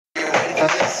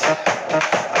Welcome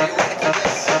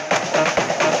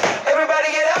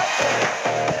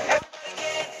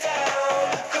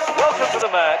to the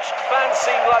match. Fans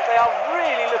seem like they are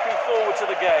really looking forward to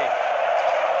the game.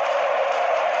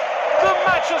 The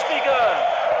match has begun.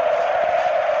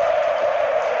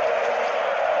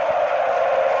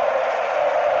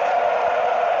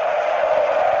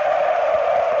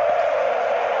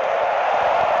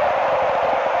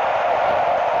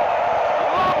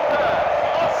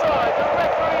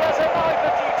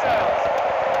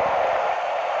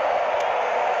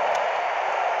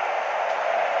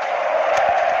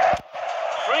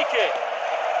 Free kick.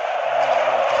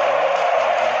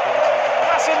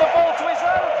 Passing the ball to his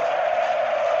own.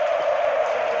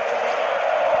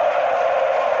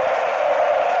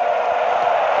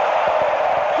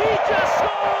 He just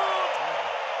scored.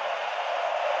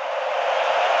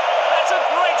 That's a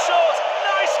great shot.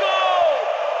 Nice goal.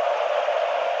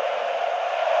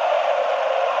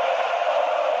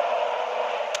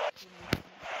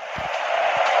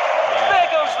 There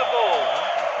goes the ball.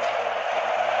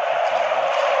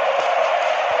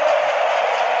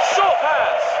 Short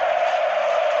pass.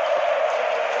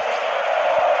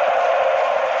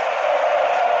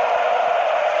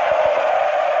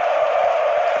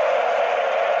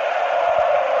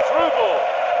 Through ball.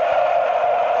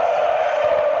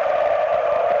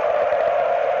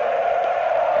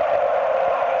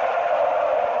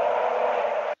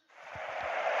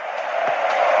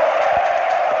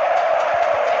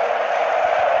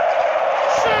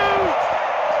 Shoot!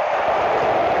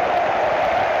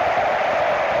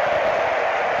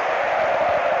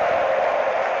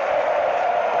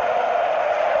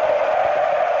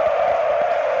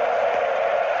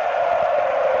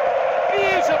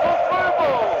 Beautiful through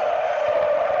ball.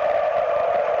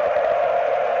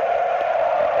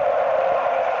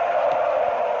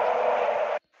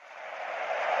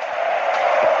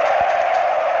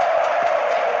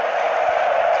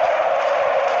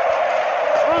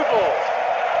 Through ball.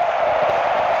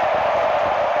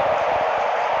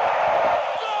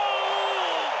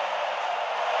 Goal!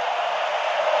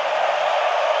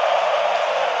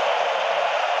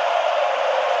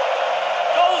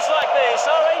 Goals like this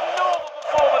are a normal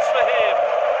performance for him.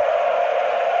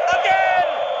 Again!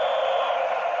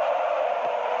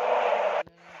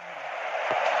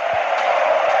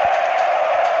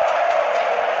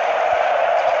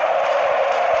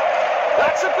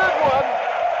 That's a good one.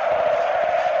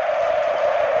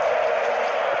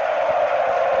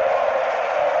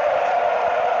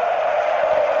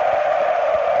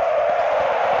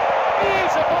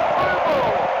 Beautiful through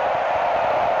ball.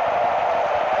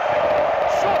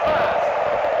 Short pass.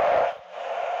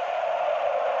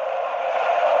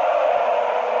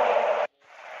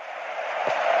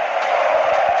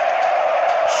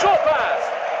 Short pass.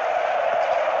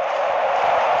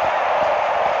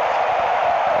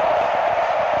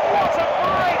 What a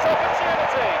great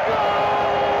opportunity.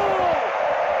 Goal!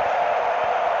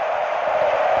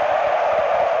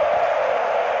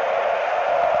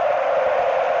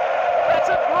 That's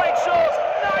a great shot.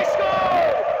 Nice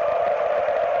goal.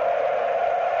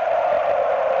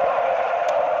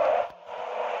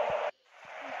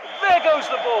 There goes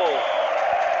the ball.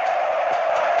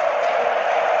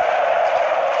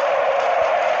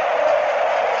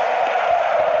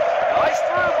 Nice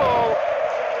through ball.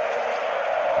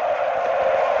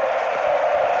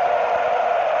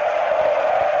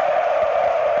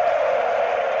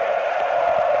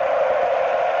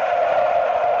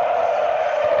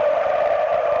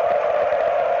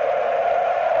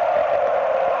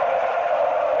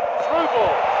 Through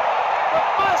ball. The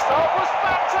first half was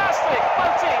fantastic.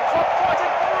 Both teams were quite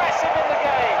aggressive in the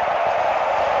game.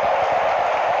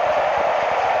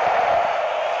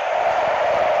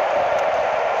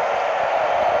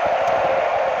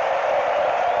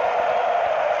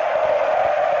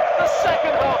 The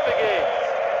second half begins.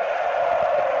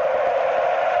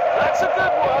 That's a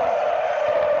good one.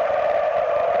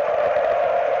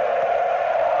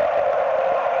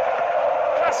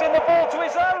 Passing the ball to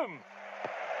his own.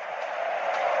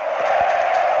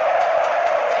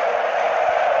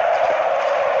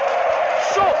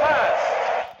 Short pass.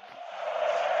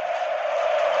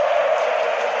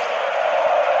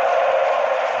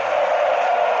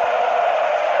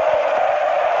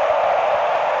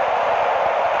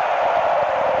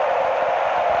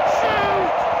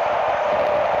 Shoot!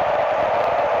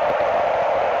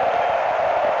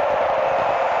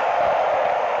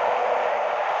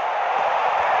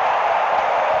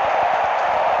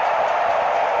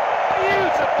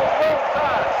 Beautiful long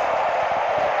pass.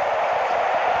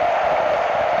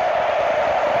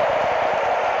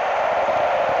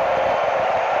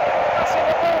 Passing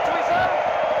the ball to his own.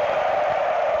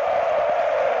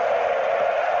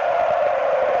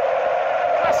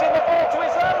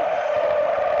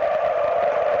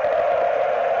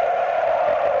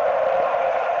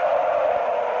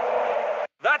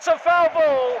 foul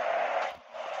ball.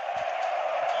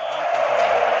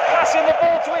 Passing the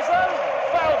ball to his own.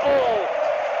 Foul ball.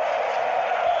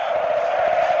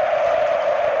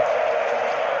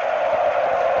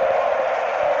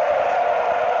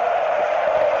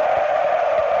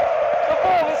 The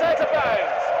ball is out of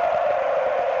bounds.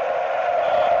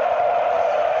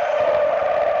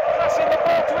 Passing the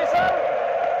ball to his own.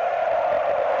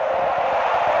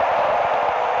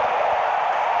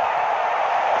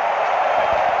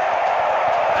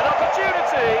 An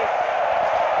opportunity.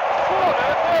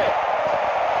 Corner kick.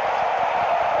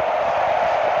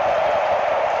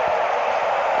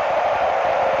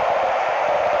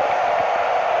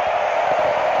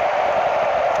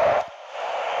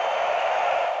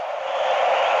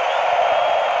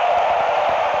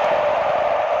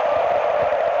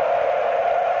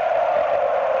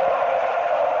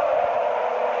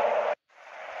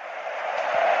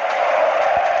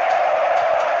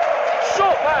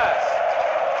 Short pass.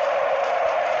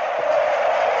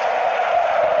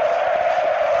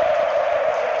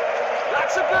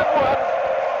 That's a good one.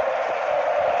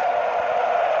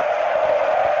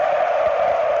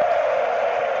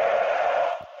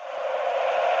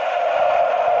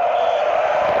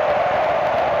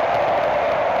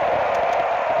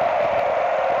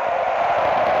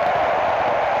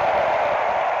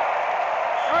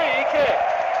 Free kick.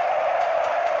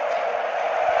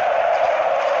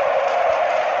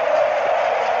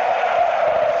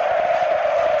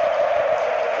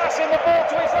 Passing the ball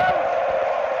to his own.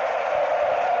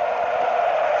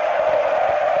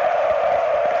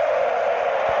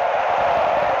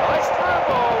 Nice through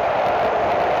ball.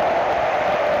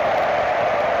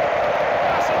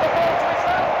 Passing the ball to his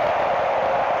own.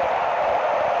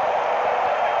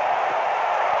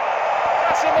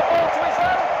 Passing the ball to his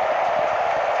own.